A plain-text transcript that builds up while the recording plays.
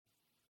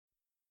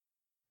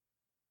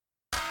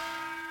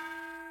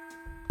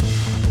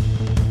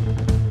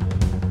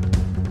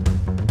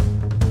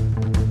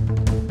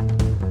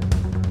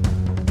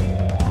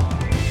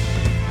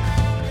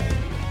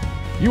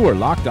You are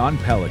Locked On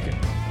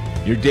Pelicans,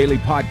 your daily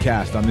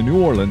podcast on the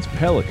New Orleans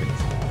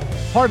Pelicans,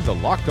 part of the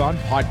Locked On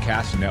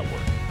Podcast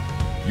Network,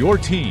 your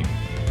team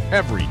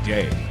every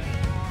day.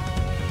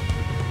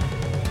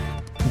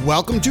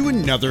 Welcome to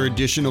another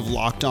edition of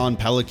Locked On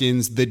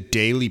Pelicans, the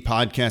daily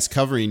podcast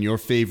covering your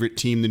favorite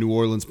team, the New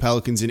Orleans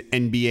Pelicans, and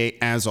NBA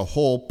as a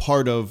whole,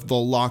 part of the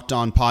Locked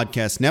On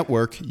Podcast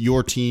Network,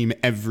 your team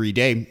every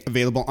day.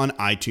 Available on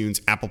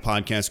iTunes, Apple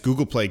Podcasts,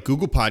 Google Play,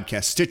 Google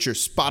Podcasts, Stitcher,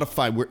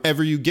 Spotify,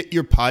 wherever you get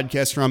your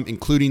podcasts from,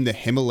 including the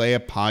Himalaya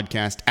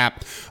Podcast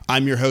app.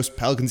 I'm your host,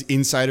 Pelicans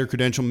Insider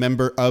Credential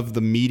member of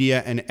the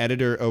media and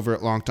editor over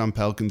at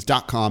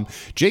LockedOnPelicans.com,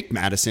 Jake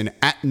Madison,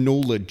 at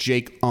NOLA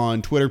Jake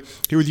on Twitter,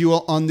 here with you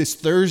all on this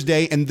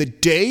Thursday, and the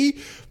day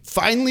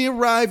finally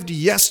arrived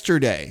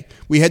yesterday.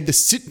 We had the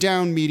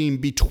sit-down meeting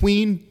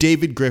between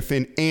David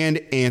Griffin and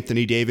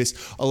Anthony Davis.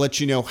 I'll let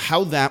you know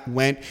how that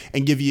went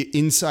and give you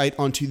insight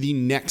onto the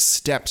next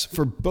steps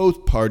for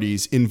both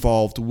parties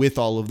involved with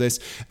all of this.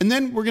 And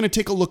then we're going to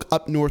take a look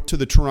up north to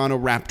the Toronto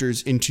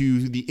Raptors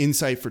into the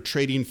insight for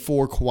trading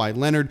for Kawhi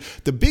Leonard,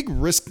 the big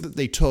risk that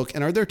they took,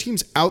 and are there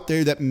teams out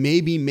there that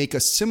maybe make a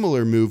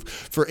similar move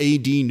for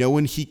AD,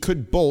 knowing he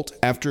could bolt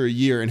after a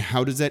year, and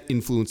how does that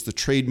influence the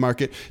trade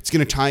market? It's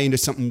going to tie into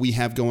something we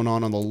have going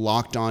on the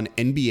Locked On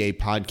NBA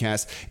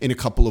podcast in a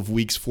couple of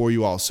weeks for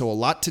you all. So a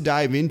lot to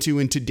dive into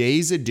in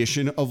today's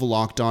edition of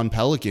Locked On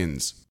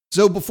Pelicans.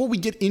 So before we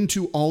get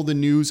into all the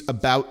news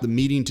about the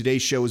meeting,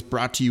 today's show is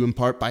brought to you in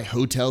part by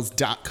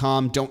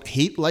Hotels.com. Don't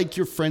hate like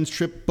your friend's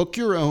trip. Book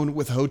your own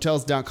with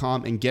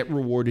Hotels.com and get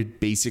rewarded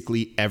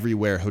basically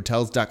everywhere.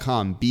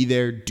 Hotels.com. Be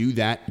there, do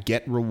that,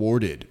 get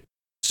rewarded.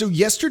 So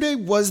yesterday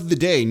was the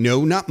day.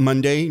 No, not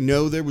Monday.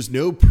 No, there was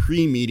no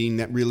pre-meeting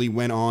that really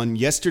went on.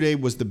 Yesterday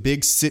was the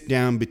big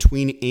sit-down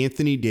between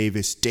Anthony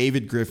Davis,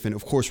 David Griffin.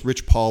 Of course,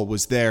 Rich Paul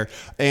was there.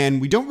 And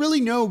we don't really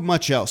know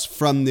much else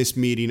from this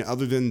meeting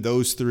other than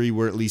those three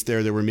were at least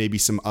there. There were maybe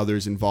some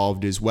others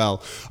involved as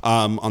well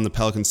on the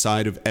Pelican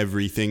side of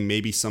everything.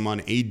 Maybe some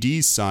on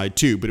AD's side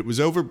too. But it was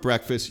over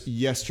breakfast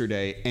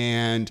yesterday.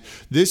 And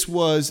this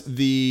was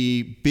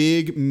the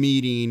big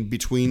meeting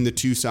between the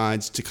two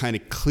sides to kind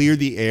of clear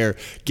the air,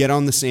 get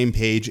on the same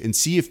page, and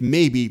see if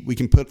maybe we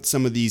can put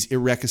some of these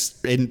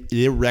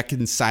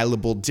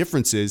irreconcilable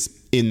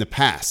differences in the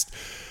past.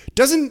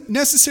 Doesn't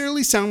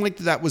necessarily sound like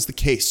that was the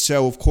case.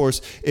 So, of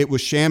course, it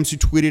was Shams who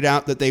tweeted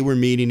out that they were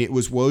meeting. It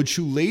was Woj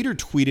who later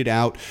tweeted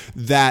out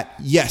that,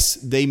 yes,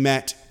 they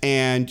met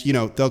and,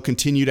 they'll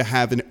continue to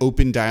have an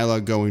open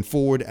dialogue going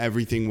forward.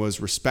 Everything was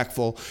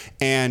respectful.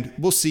 And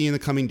we'll see in the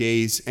coming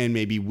days and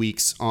maybe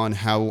weeks on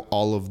how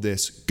all of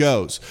this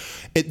goes.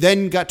 It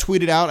then got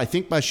tweeted out, I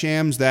think by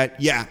Shams,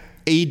 that,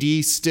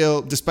 AD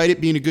still, despite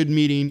it being a good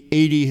meeting,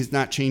 AD has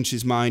not changed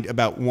his mind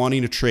about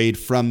wanting a trade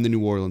from the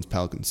New Orleans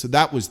Pelicans. So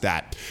that was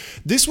that.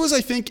 This was,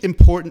 I think,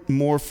 important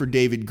more for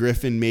David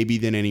Griffin maybe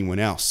than anyone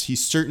else.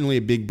 He's certainly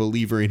a big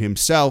believer in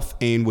himself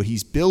and what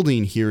he's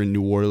building here in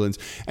New Orleans.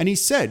 And he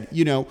said,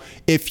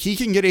 if he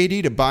can get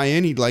AD to buy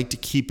in, he'd like to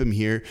keep him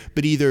here.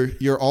 But either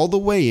you're all the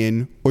way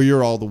in or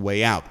you're all the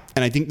way out.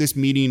 And I think this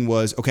meeting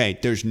was, okay,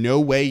 there's no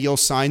way you'll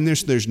sign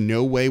this. There's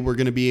no way we're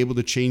going to be able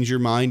to change your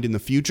mind in the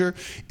future.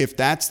 If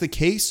that's the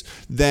case,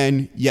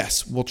 then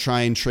yes, we'll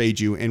try and trade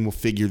you and we'll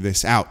figure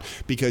this out,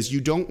 because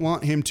you don't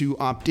want him to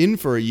opt in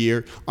for a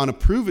year on a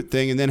prove it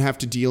thing and then have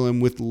to deal him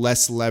with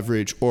less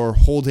leverage or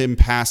hold him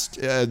past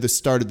the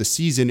start of the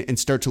season and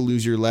start to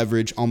lose your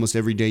leverage almost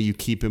every day you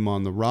keep him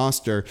on the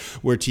roster,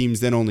 where teams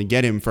then only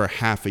get him for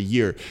half a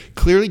year.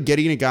 Clearly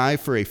getting a guy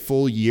for a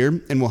full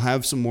year, and we'll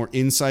have some more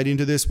insight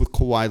into this with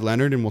Kawhi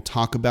Leonard, and we'll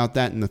talk about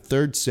that in the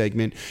third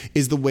segment,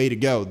 is the way to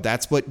go.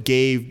 That's what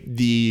gave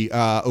the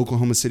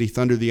Oklahoma City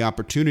Thunder the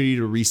opportunity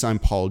to re-sign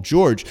Paul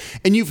George.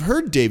 And you've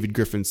heard David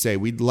Griffin say,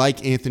 we'd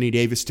like Anthony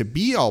Davis to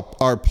be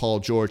our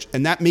Paul George,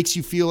 and that makes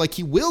you feel like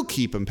he will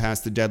keep him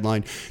past the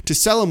deadline to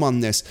sell him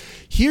on this.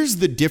 Here's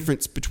the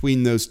difference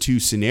between those two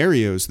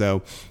scenarios,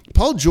 though.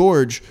 Paul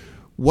George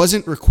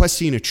wasn't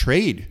requesting a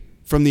trade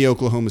from the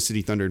Oklahoma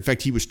City Thunder. In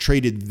fact, he was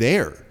traded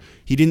there.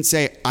 He didn't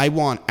say, I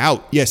want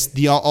out. Yes,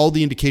 all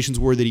the indications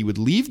were that he would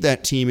leave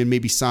that team and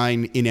maybe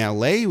sign in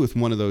LA with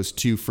one of those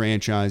two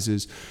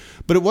franchises.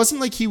 But it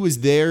wasn't like he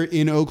was there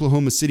in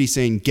Oklahoma City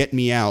saying, get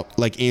me out,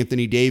 like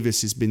Anthony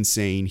Davis has been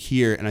saying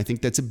here. And I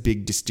think that's a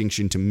big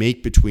distinction to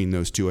make between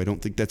those two. I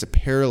don't think that's a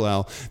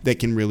parallel that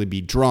can really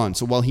be drawn.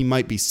 So while he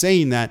might be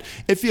saying that,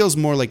 it feels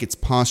more like it's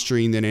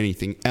posturing than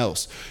anything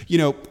else.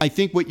 I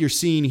think what you're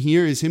seeing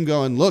here is him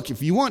going, look,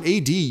 if you want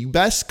AD, you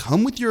best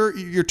come with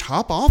your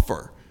top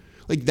offer.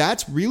 Like,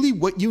 that's really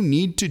what you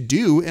need to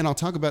do. And I'll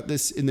talk about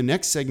this in the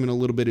next segment a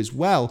little bit as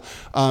well.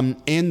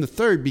 And the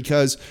third,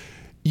 because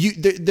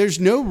there's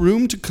no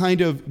room to kind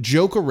of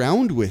joke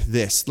around with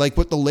this, like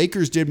what the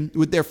Lakers did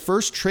with their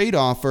first trade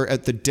offer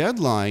at the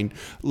deadline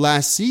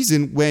last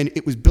season, when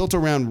it was built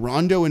around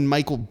Rondo and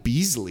Michael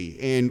Beasley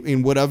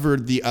and whatever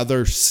the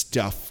other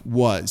stuff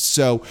was.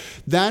 So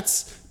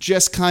that's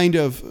just kind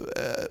of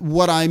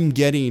what I'm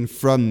getting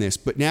from this.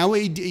 But now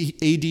AD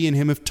and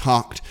him have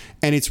talked,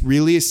 and it's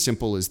really as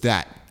simple as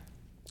that.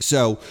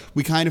 So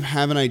we kind of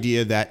have an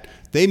idea that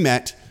they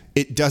met.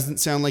 It doesn't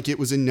sound like it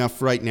was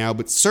enough right now,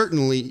 but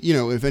certainly,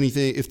 if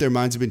anything, if their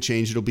minds have been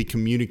changed, it'll be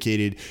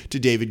communicated to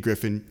David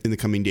Griffin in the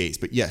coming days.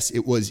 But yes,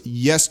 it was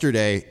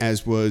yesterday,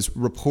 as was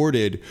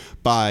reported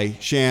by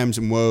Shams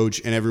and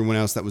Woj and everyone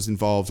else that was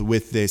involved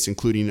with this,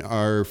 including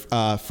our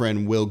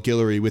friend Will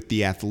Guillory with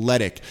The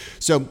Athletic.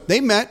 So they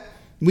met.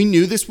 We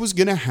knew this was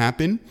going to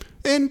happen,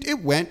 and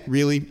it went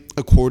really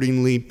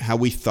accordingly how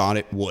we thought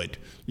it would.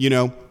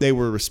 They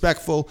were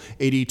respectful.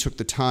 AD took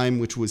the time,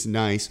 which was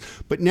nice.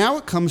 But now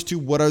it comes to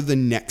what are the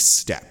next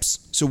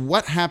steps. So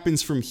what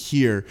happens from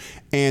here?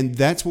 And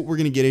that's what we're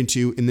going to get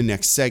into in the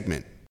next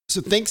segment. So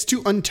thanks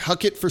to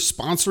Untuck for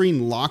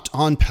sponsoring Locked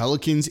On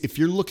Pelicans. If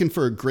you're looking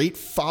for a great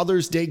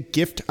Father's Day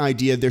gift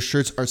idea, their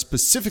shirts are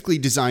specifically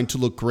designed to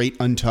look great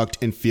untucked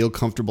and feel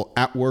comfortable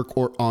at work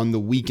or on the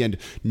weekend.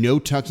 No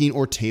tucking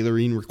or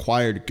tailoring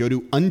required. Go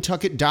to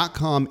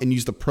untuckit.com and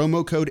use the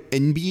promo code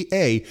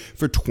NBA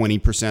for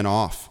 20%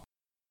 off.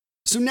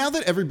 So now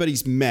that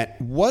everybody's met,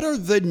 what are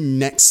the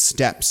next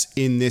steps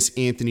in this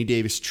Anthony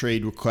Davis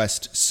trade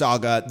request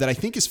saga that I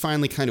think is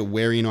finally kind of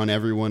wearing on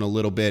everyone a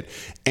little bit,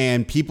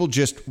 and people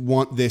just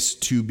want this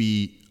to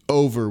be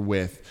over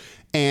with?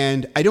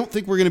 And I don't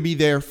think we're going to be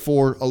there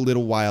for a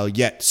little while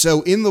yet.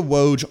 So in the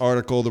Woj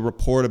article, the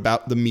report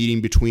about the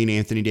meeting between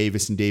Anthony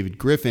Davis and David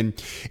Griffin,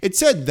 it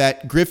said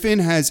that Griffin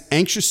has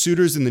anxious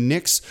suitors in the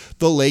Knicks,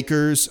 the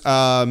Lakers,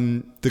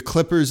 the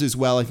Clippers as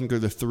well, I think are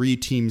the three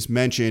teams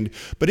mentioned,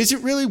 but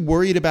isn't really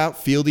worried about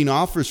fielding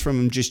offers from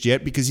him just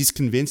yet because he's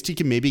convinced he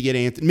can maybe get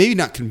Anthony, maybe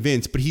not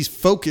convinced, but he's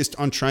focused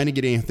on trying to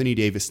get Anthony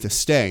Davis to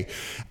stay.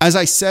 As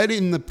I said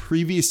in the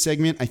previous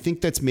segment, I think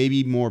that's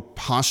maybe more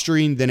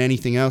posturing than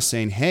anything else,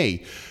 saying,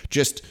 hey,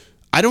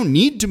 I don't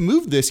need to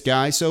move this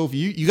guy, so if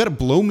you got to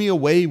blow me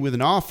away with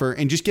an offer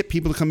and just get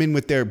people to come in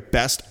with their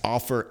best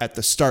offer at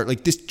the start.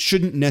 Like, this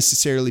shouldn't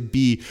necessarily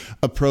be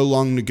a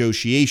prolonged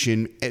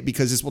negotiation,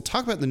 because as we'll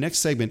talk about in the next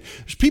segment,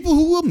 there's people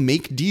who will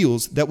make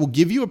deals that will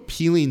give you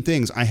appealing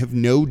things. I have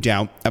no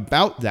doubt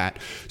about that.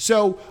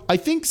 So I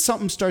think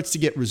something starts to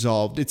get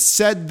resolved. It's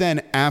said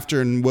then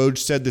after, and Woj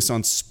said this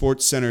on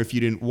SportsCenter if you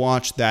didn't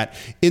watch, that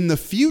in the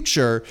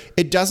future,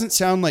 it doesn't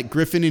sound like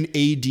Griffin and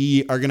AD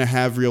are going to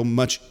have real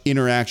much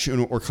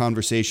interaction or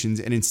conversations,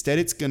 and instead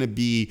it's going to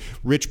be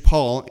Rich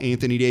Paul,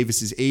 Anthony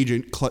Davis's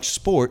agent, Clutch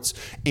Sports,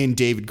 and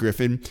David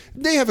Griffin.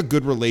 They have a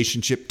good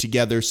relationship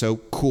together, so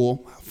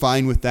cool,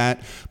 fine with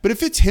that. But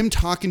if it's him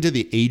talking to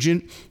the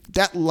agent,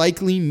 that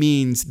likely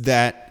means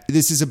that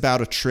this is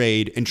about a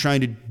trade and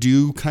trying to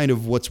do kind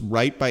of what's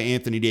right by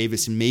Anthony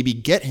Davis and maybe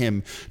get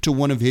him to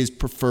one of his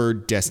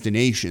preferred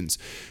destinations.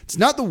 It's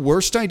not the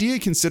worst idea,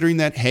 considering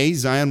that, hey,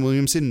 Zion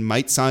Williamson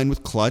might sign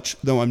with Clutch,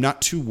 though I'm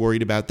not too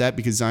worried about that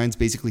because Zion's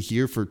basically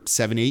here for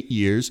 7-8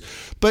 years.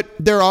 But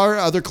there are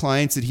other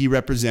clients that he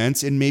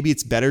represents, and maybe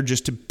it's better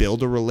just to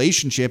build a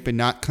relationship and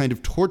not kind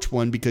of torch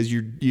one because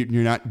you're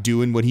not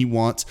doing what he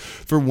wants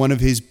for one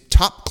of his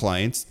top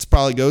clients. It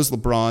probably goes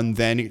LeBron,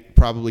 then it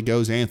probably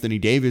goes Anthony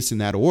Davis in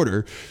that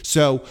order.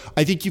 So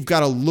I think you've got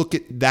to look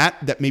at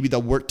that maybe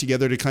they'll work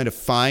together to kind of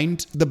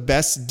find the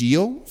best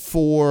deal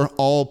for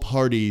all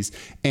parties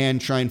and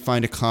try and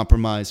find a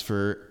compromise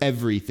for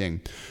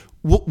everything.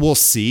 We'll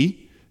see.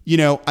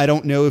 I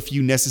don't know if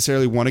you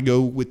necessarily want to go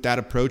with that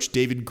approach.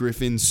 David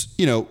Griffin's,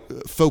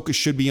 focus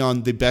should be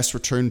on the best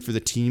return for the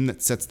team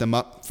that sets them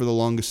up for the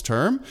longest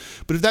term.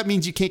 But if that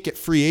means you can't get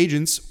free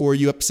agents, or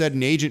you upset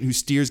an agent who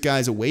steers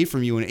guys away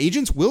from you, and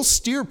agents will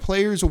steer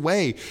players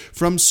away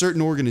from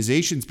certain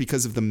organizations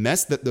because of the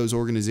mess that those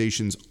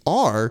organizations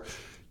are,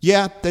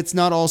 yeah, that's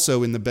not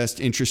also in the best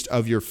interest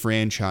of your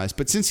franchise.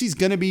 But since he's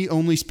going to be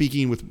only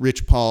speaking with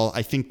Rich Paul,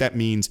 I think that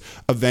means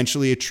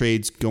eventually a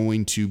trade's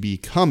going to be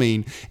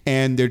coming,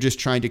 and they're just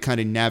trying to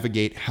kind of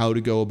navigate how to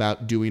go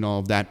about doing all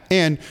of that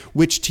and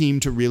which team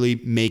to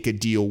really make a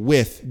deal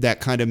with that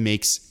kind of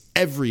makes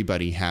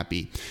everybody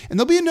happy. And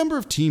there'll be a number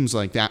of teams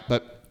like that,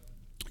 but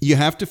you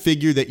have to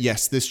figure that,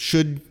 yes, this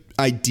should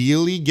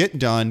ideally get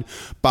done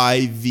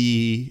by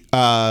the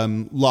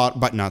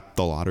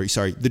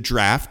the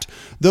draft.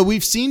 Though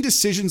we've seen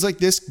decisions like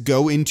this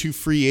go into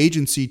free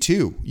agency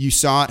too. You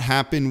saw it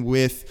happen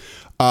with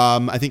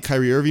I think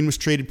Kyrie Irving was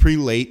traded pretty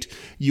late.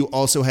 You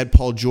also had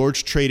Paul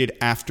George traded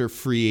after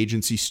free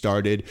agency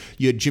started.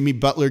 You had Jimmy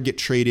Butler get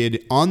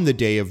traded on the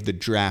day of the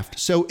draft.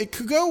 So it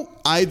could go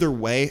either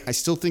way. I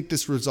still think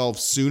this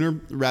resolves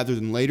sooner rather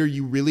than later.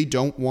 You really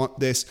don't want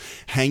this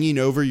hanging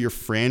over your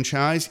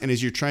franchise. And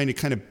as you're trying to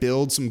kind of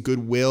build some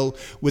goodwill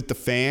with the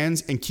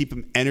fans and keep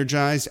them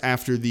energized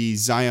after the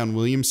Zion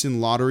Williamson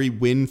lottery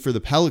win for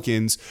the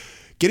Pelicans,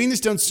 getting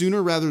this done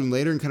sooner rather than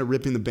later and kind of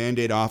ripping the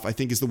Band-Aid off, I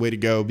think, is the way to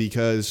go,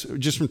 because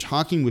just from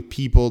talking with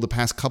people the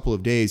past couple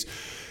of days,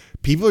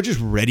 people are just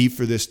ready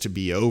for this to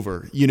be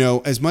over. You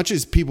know, as much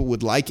as people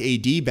would like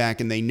AD back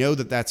and they know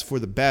that that's for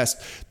the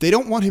best, they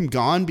don't want him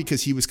gone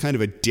because he was kind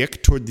of a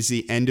dick toward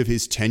the end of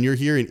his tenure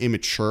here and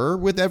immature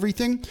with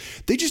everything.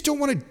 They just don't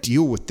want to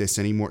deal with this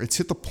anymore. It's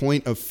hit the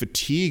point of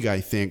fatigue,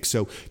 I think.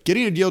 So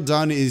getting a deal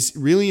done is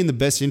really in the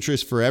best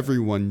interest for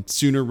everyone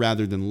sooner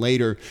rather than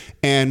later.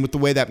 And with the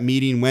way that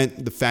meeting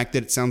went, the fact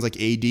that it sounds like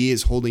AD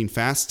is holding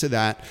fast to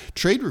that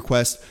trade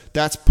request,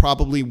 that's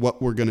probably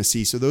what we're going to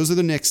see. So those are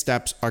the next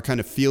steps, are kind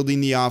of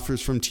fielding the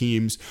offers from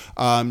teams,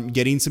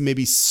 getting some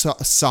maybe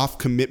soft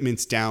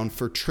commitments down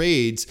for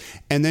trades,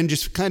 and then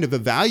just kind of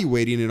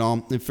evaluating it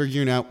all and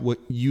figuring out what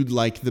you'd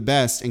like the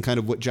best and kind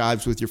of what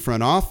jives with your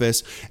front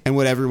office and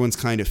what everyone's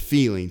kind of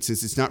feeling,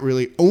 since it's not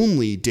really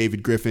only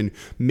David Griffin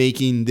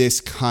making this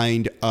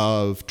kind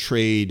of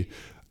trade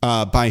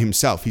by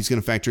himself. He's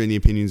going to factor in the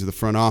opinions of the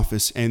front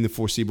office and the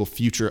foreseeable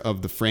future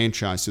of the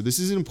franchise. So this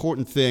is an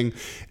important thing.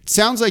 It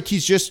sounds like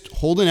he's just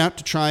holding out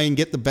to try and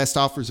get the best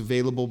offers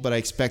available, but I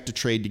expect a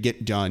trade to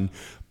get done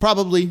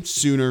probably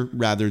sooner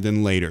rather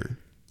than later.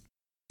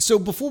 So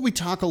before we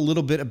talk a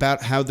little bit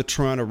about how the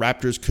Toronto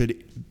Raptors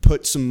could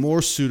put some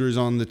more suitors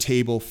on the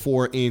table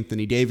for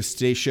Anthony Davis,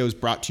 today's show is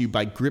brought to you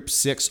by Grip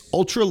 6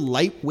 ultra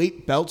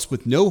lightweight belts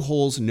with no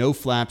holes, no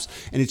flaps,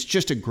 and it's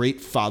just a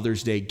great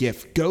Father's Day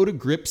gift. Go to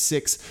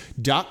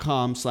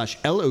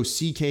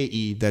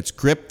grip6.com/LOCKE. That's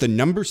grip, the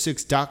number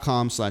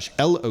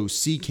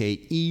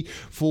 6.com/LOCKE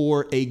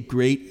for a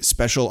great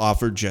special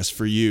offer just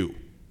for you.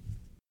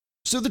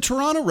 So the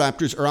Toronto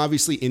Raptors are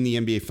obviously in the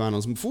NBA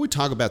Finals. And before we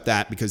talk about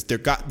that, because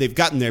they've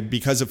gotten there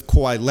because of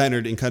Kawhi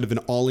Leonard and kind of an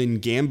all-in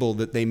gamble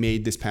that they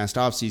made this past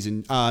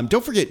offseason,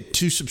 don't forget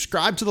to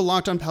subscribe to the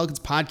Locked On Pelicans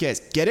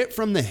podcast. Get it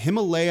from the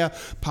Himalaya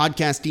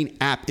podcasting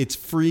app. It's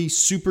free,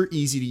 super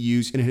easy to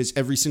use, and it has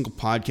every single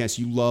podcast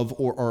you love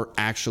or are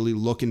actually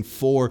looking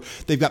for.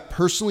 They've got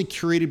personally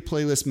curated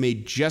playlists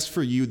made just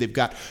for you. They've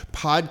got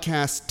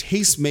podcast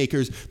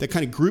tastemakers that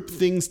kind of group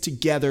things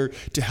together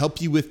to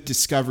help you with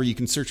discovery. You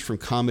can search from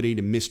comedy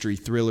to mystery,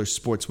 thriller,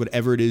 sports,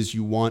 whatever it is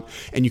you want.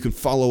 And you can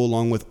follow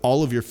along with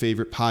all of your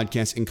favorite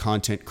podcasts and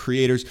content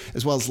creators,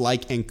 as well as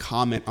like and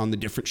comment on the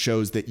different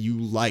shows that you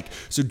like.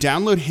 So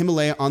download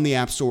Himalaya on the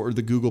App Store or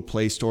the Google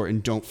Play Store,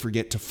 and don't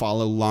forget to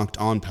follow Locked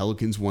On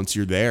Pelicans once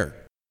you're there.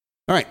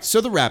 All right, so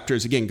the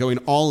Raptors, again, going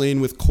all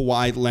in with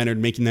Kawhi Leonard,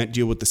 making that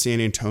deal with the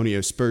San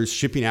Antonio Spurs,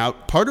 shipping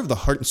out part of the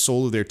heart and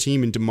soul of their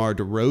team in DeMar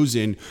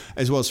DeRozan,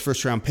 as well as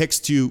first-round picks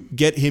to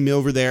get him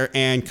over there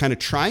and kind of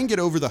try and get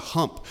over the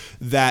hump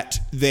that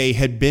they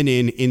had been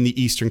in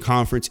the Eastern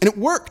Conference. And it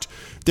worked.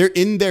 They're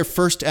in their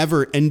first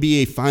ever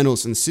NBA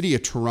Finals, and the city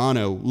of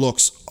Toronto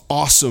looks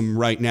awesome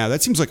right now.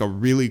 That seems like a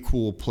really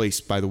cool place,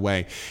 by the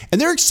way.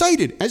 And they're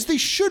excited, as they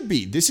should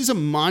be. This is a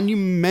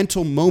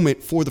monumental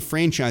moment for the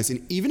franchise.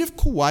 And even if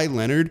Kawhi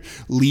Leonard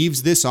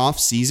leaves this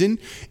offseason,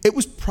 it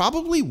was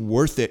probably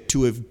worth it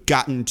to have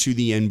gotten to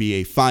the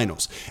NBA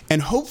Finals.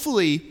 And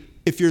hopefully,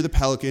 if you're the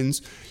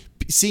Pelicans,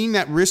 seeing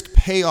that risk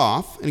pay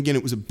off, and again,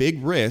 it was a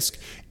big risk,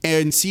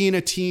 and seeing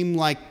a team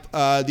like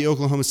the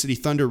Oklahoma City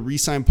Thunder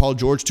re-sign Paul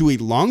George to a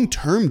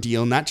long-term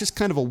deal, not just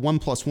kind of a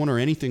 1+1 or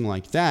anything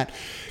like that,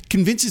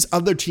 convinces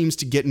other teams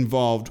to get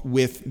involved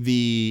with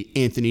the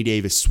Anthony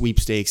Davis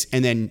sweepstakes.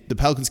 And then the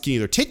Pelicans can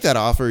either take that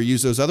offer or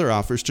use those other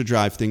offers to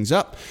drive things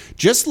up.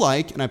 Just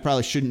like, and I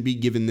probably shouldn't be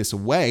giving this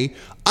away,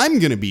 I'm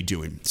going to be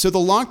doing. So the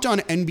Locked On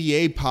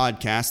NBA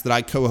podcast that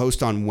I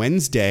co-host on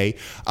Wednesday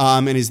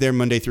and is there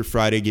Monday through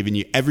Friday, giving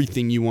you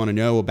everything you want to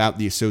know about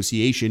the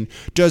association,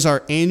 does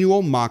our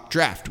annual mock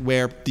draft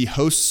where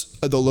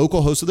the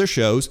local hosts of their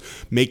shows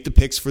make the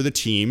picks for the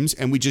teams,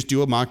 and we just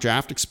do a mock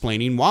draft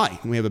explaining why.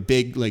 And we have a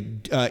big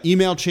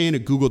email chain, a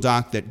Google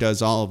Doc that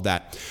does all of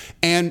that.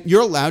 And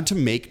you're allowed to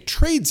make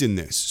trades in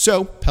this.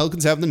 So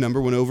Pelicans have the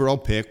number 1 overall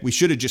pick. We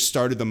should have just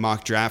started the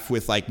mock draft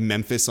with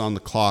Memphis on the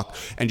clock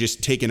and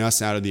just taken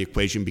us out of the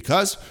equation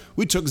because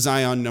we took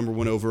Zion number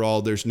 1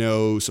 overall. There's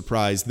no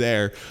surprise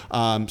there.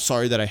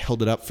 Sorry that I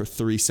held it up for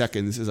 3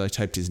 seconds as I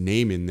typed his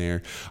name in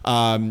there.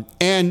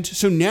 And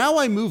so now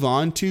I move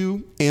on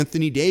to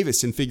Anthony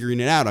Davis and figuring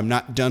it out. I'm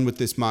not done with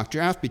this mock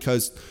draft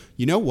because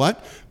you know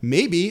what?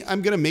 Maybe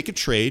I'm going to make a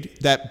trade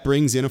that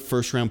brings in a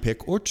first-round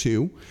pick or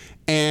 2,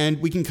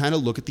 and we can kind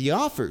of look at the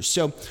offers.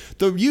 So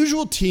the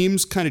usual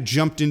teams kind of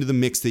jumped into the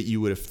mix that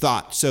you would have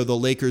thought. So the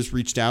Lakers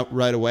reached out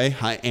right away.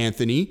 Hi,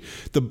 Anthony.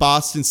 The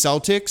Boston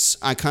Celtics,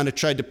 I kind of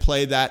tried to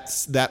play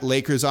that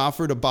Lakers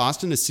offer to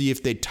Boston to see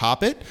if they'd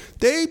top it.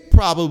 They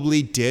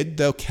probably did,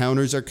 though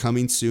counters are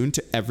coming soon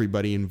to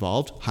everybody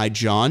involved. Hi,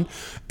 John.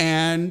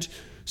 And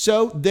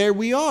so there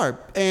we are.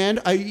 And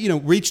I,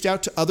 reached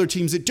out to other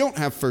teams that don't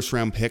have first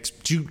round picks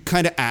to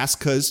kind of ask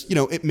because,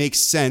 it makes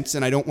sense.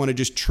 And I don't want to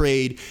just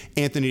trade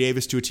Anthony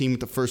Davis to a team with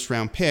the first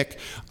round pick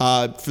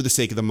for the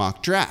sake of the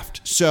mock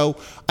draft. So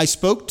I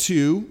spoke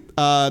to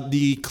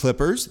the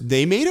Clippers.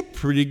 They made a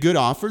pretty good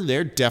offer.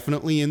 They're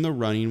definitely in the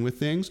running with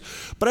things.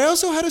 But I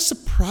also had a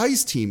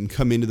surprise team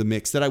come into the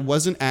mix that I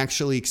wasn't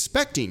actually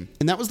expecting,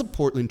 and that was the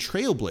Portland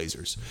Trail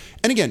Blazers.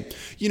 And again,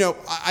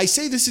 I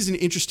say this is an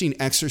interesting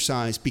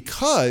exercise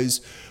because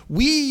because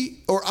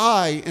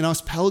I and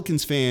us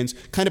Pelicans fans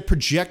kind of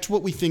project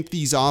what we think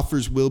these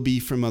offers will be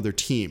from other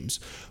teams.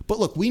 But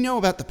look, we know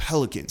about the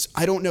Pelicans.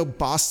 I don't know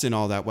Boston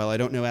all that well. I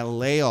don't know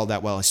LA all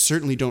that well. I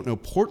certainly don't know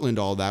Portland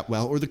all that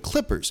well, or the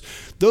Clippers.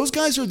 Those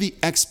guys are the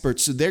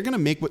experts, so they're going to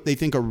make what they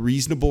think are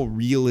reasonable,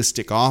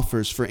 realistic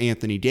offers for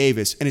Anthony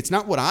Davis. And it's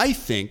not what I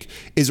think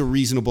is a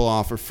reasonable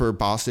offer for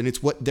Boston.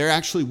 It's what they're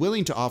actually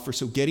willing to offer.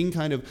 So getting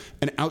kind of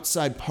an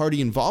outside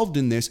party involved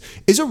in this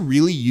is a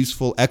really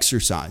useful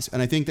exercise.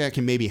 And I think that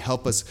can maybe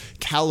help us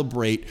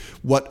calibrate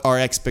what our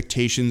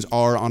expectations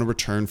are on a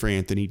return for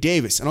Anthony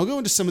Davis. And I'll go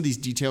into some of these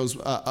details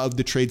of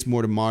the trades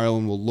more tomorrow,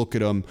 and we'll look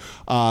at them.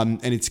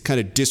 And it's kind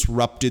of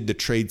disrupted the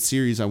trade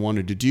series I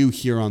wanted to do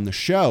here on the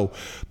show.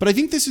 But I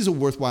think this is a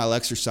worthwhile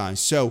exercise.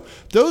 So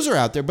those are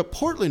out there, but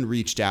Portland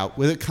reached out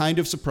with a kind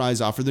of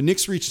surprise offer. The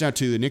Knicks reached out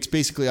too. The Knicks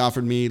basically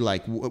offered me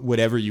like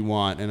whatever you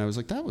want. And I was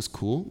like, that was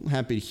cool. I'm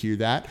happy to hear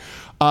that.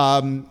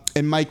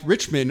 And Mike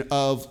Richmond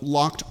of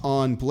Locked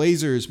On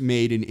Blazers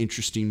made an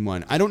interesting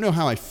one. I don't know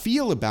how I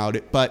feel about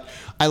it, but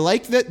I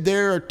like that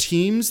there are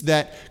teams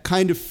that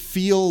kind of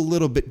feel a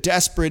little bit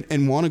desperate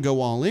and want to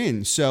go all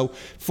in. So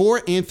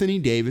for Anthony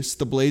Davis,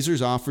 the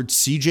Blazers offered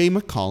CJ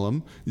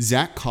McCollum,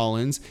 Zach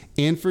Collins,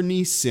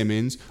 Anthony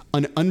Simmons,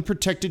 an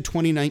unprotected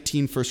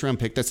 2019 first-round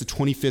pick. That's the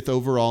 25th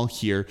overall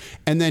here.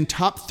 And then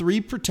top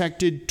 3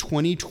 protected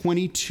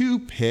 2022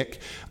 pick.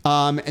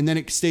 And then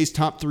it stays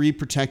top 3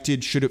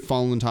 protected should it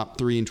fall in top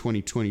 3 in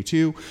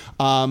 2022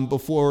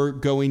 before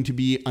going to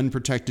be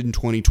unprotected in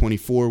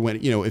 2024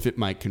 when, if it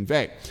might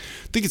convey.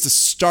 I think it's a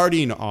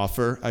starting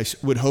offer. I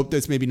would hope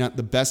that's maybe not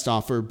the best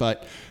offer,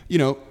 but,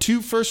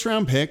 2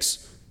 first-round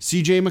picks,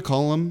 CJ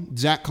McCollum,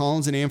 Zach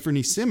Collins, and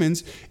Anthony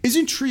Simmons is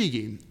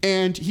intriguing.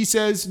 And he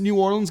says New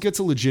Orleans gets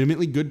a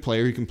legitimately good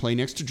player who can play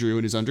next to Drew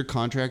and is under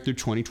contract through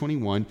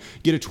 2021.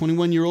 Get a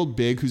 21-year-old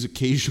big who's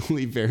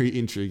occasionally very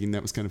intriguing.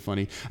 That was kind of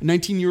funny. A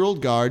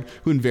 19-year-old guard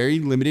who in very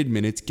limited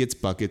minutes gets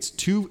buckets,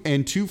 2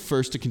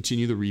 first to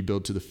continue the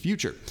rebuild to the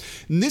future.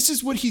 And this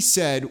is what he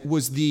said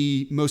was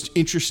the most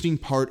interesting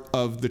part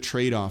of the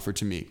trade offer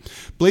to me.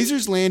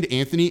 Blazers land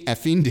Anthony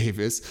effing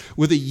Davis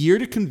with a year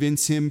to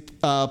convince him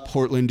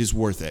Portland is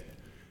worth it.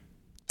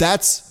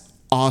 That's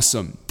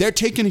awesome. They're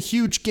taking a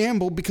huge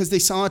gamble because they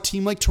saw a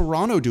team like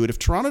Toronto do it. If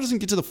Toronto doesn't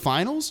get to the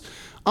finals,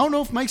 I don't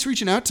know if Mike's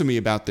reaching out to me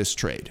about this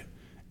trade.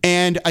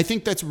 And I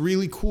think that's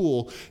really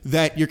cool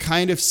that you're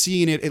kind of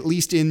seeing it, at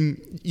least in,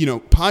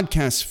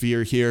 podcast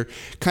sphere here,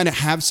 kind of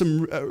have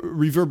some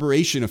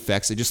reverberation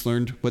effects. I just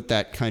learned what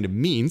that kind of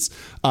means.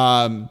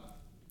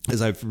 As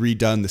I've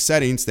redone the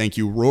settings. Thank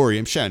you, Rory.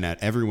 I'm shouting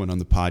at everyone on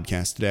the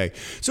podcast today.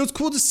 So it's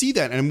cool to see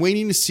that. And I'm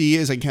waiting to see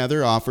as I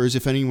gather offers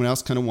if anyone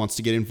else kind of wants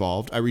to get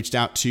involved. I reached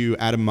out to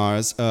Adam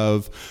Mars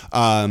of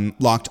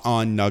Locked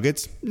On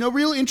Nuggets. No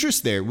real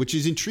interest there, which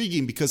is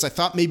intriguing because I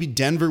thought maybe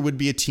Denver would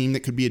be a team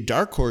that could be a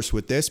dark horse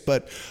with this.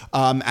 But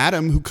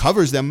Adam, who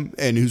covers them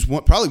and who's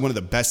probably one of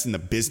the best in the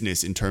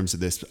business in terms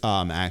of this,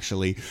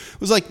 actually,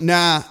 was like,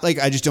 nah,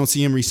 I just don't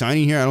see him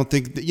re-signing here. I don't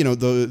think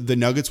that, the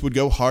Nuggets would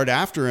go hard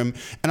after him.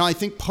 And I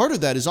think part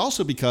of that is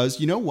also because,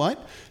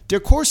 their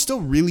core is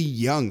still really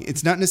young.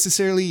 It's not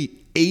necessarily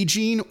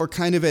aging or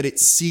kind of at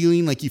its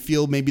ceiling like you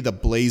feel maybe the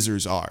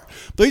Blazers are.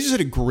 Blazers had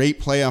a great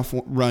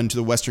playoff run to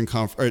the Western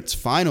Conference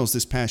Finals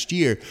this past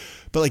year,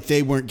 but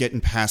they weren't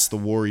getting past the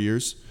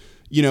Warriors.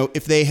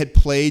 If they had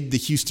played the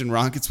Houston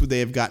Rockets, would they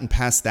have gotten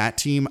past that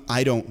team?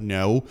 I don't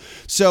know.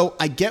 So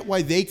I get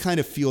why they kind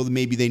of feel that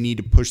maybe they need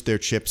to push their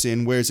chips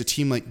in, whereas a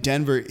team like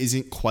Denver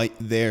isn't quite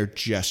there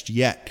just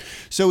yet.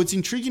 So it's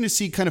intriguing to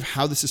see kind of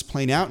how this is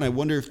playing out, and I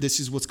wonder if this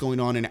is what's going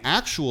on in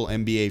actual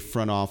NBA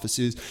front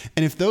offices,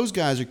 and if those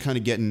guys are kind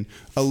of getting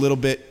a little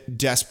bit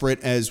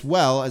desperate as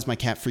well, as my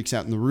cat freaks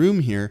out in the room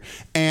here,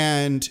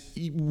 and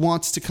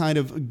wants to kind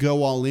of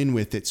go all in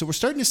with it. So we're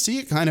starting to see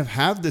it kind of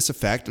have this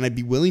effect, and I'd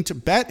be willing to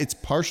bet it's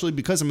partially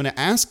because I'm going to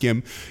ask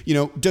him,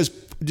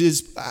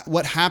 does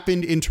what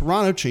happened in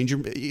Toronto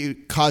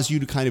cause you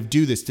to kind of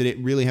do this? Did it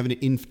really have an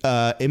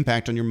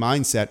impact on your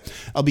mindset?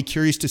 I'll be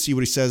curious to see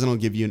what he says, and I'll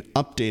give you an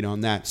update on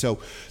that. So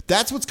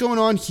that's what's going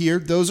on here.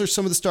 Those are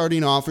some of the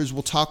starting offers.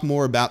 We'll talk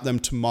more about them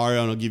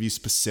tomorrow, and I'll give you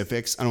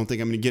specifics. I don't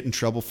think I'm going to get in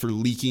trouble for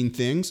leaking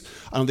things.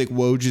 I don't think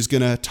Woj is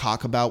going to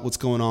talk about what's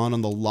going on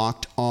the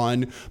Locked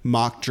On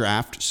mock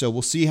draft. So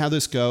we'll see how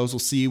this goes. We'll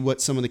see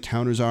what some of the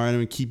counters are, and I'm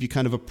going to keep you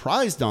kind of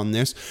apprised on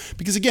this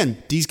because,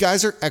 again, these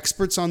guys are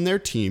experts on their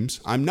teams.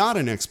 I'm not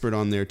an expert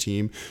on their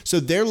team,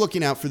 so they're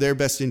looking out for their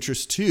best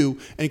interests too,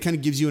 and it kind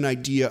of gives you an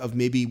idea of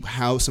maybe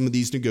how some of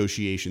these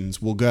negotiations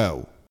will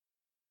go.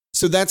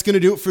 So that's going to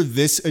do it for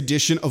this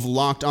edition of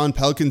Locked On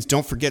Pelicans.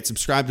 Don't forget,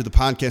 subscribe to the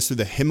podcast through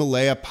the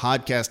Himalaya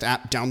podcast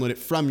app. Download it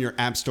from your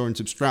app store and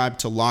subscribe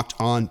to Locked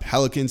On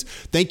Pelicans.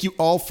 Thank you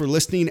all for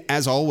listening.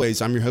 As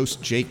always, I'm your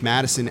host, Jake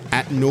Madison,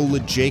 at NOLA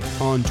Jake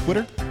on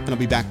Twitter, and I'll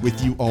be back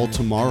with you all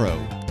tomorrow.